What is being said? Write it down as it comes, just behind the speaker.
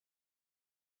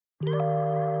Oh yeah.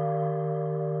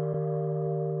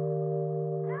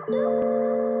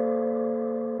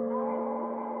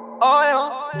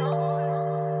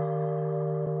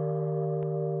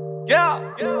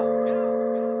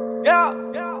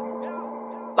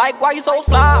 Like why you so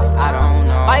fly? I don't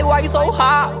know. Like why you so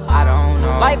hot? I don't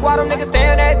know. Like why them niggas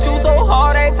staring at you so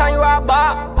hard every time you ride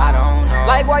by? I don't know.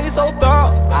 Like why you so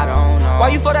thorough? I don't know. Why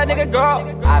you for that nigga girl?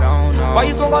 I don't know. Why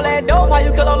you smoke all that dope? Why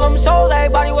you kill all them shows?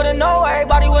 Everybody wanna know,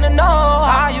 everybody wanna know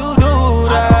how you do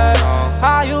that.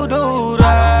 How you do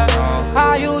that?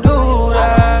 How you do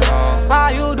that? How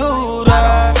you do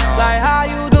that? Like how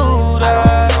you do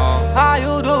that? How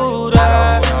you do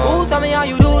that? Ooh, tell me how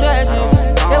you do that shit.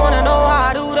 They wanna know how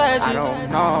I do that shit. I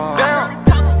don't know. Damn.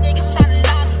 Couple niggas tryna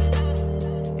lie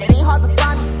me. It ain't hard to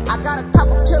find me. I got a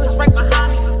couple killers right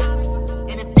behind me.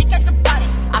 And if they catch a body,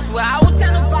 I swear I won't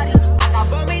tell nobody. I got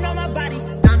bowman on my body,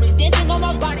 diamond dancing on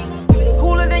my body. You the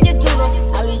cooler than your jeweler,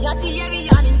 Alianti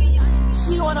Ariani.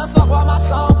 She wanna fuck while my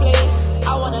song play.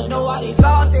 I wanna know why they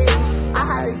salty. I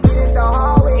had to get in the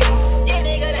hallway. Yeah,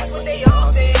 nigga, that's what they all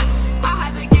say. I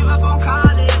had to give up on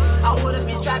college. I would've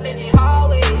been trapping in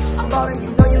hallways. I'm ballin',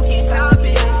 you know you can't stop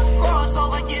it.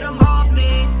 Crossover, get them off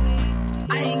me.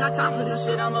 I ain't got time for this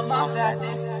shit, I'm a mouse at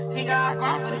this. Nigga, I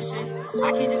grind for this shit.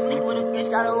 I can't just sleep with a bitch,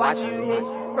 gotta watch you hit.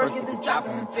 First get the drop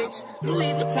on the bitch.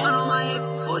 Louis Vuitton on my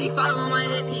hip, 45 on my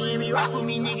hip. He ain't be rock with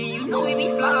me, nigga, you know he be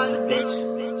fly as a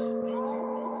bitch.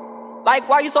 Like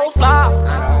why you so fly? I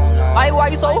don't know. Like why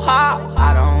you so hot?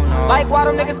 I don't know. Like why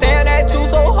them niggas staring at you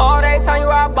so hard every time you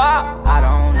ride by? I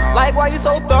don't know. Like why you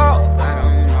so thorough? I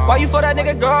don't know. Why you for that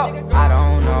nigga girl? I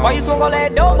don't know. Why you smoke all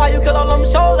that dope? Why you kill all them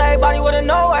shows? Everybody wanna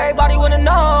know, everybody wanna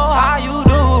know how you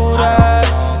do that.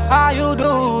 How you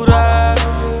do that?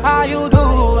 How you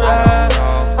do that?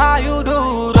 How you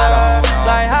do that?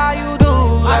 Like how you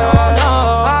do that?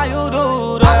 How you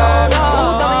do that?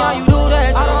 Ooh, tell me how you do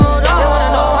that shit. They wanna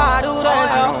know how I do that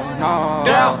shit.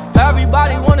 Damn,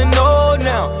 everybody wanna know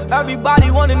now.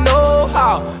 Everybody wanna know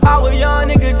how a young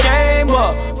nigga came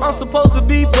up. I'm supposed to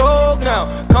be broke now.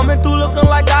 Coming through looking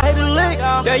like I hit a lick.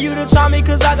 Yeah, you to try me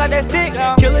cause I got that stick.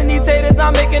 Killing these haters,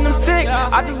 I'm making them sick.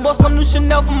 I just bought some new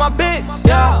Chanel for my bitch.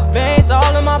 Yeah, veins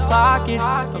all in my pockets.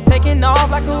 I'm taking off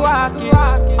like a rocket.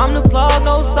 I'm the plug,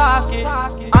 no socket.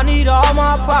 I need all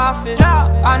my profits.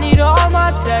 I need all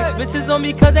my texts. Bitches on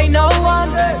me cause they know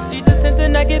I'm next. She just sent the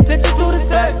naked picture through the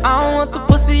text. I don't want the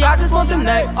pussy, I just want the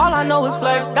neck. All I know is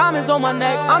flex, diamonds on my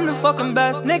neck. I'm the fucking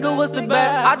best, nigga, what's the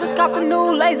bet? I just copped a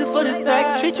new laser for this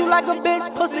tech. Treat you like a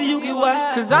bitch, pussy, you get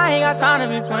wet. Cause I ain't got time to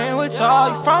be playing with y'all.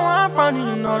 You from where I'm from,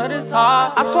 you know that it's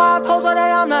hard. I swear I told her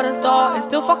that I'm not a star. And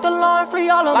still fuck the law and free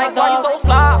all of my dogs. Like why you so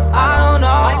fly? I don't know.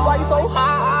 Like why you so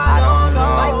hot? I don't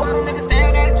know. Like why them niggas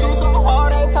staring at you so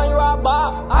hard every time you ride by?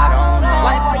 I don't know.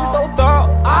 Like why you so thorough?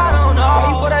 I don't know. Why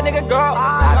you for that nigga girl?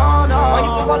 I don't know. Why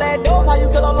you smoke all that dope? Why you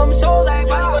kill all them shows?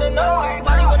 Everybody wanna know.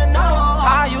 Everybody wanna know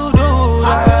how you do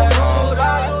that.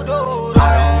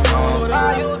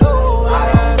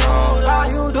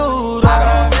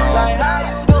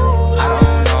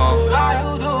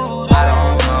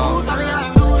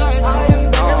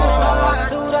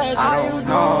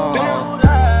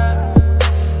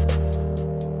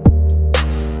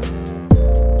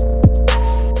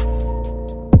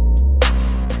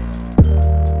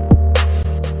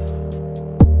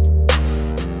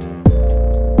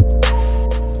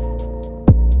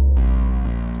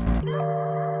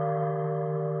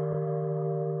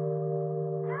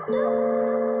 No.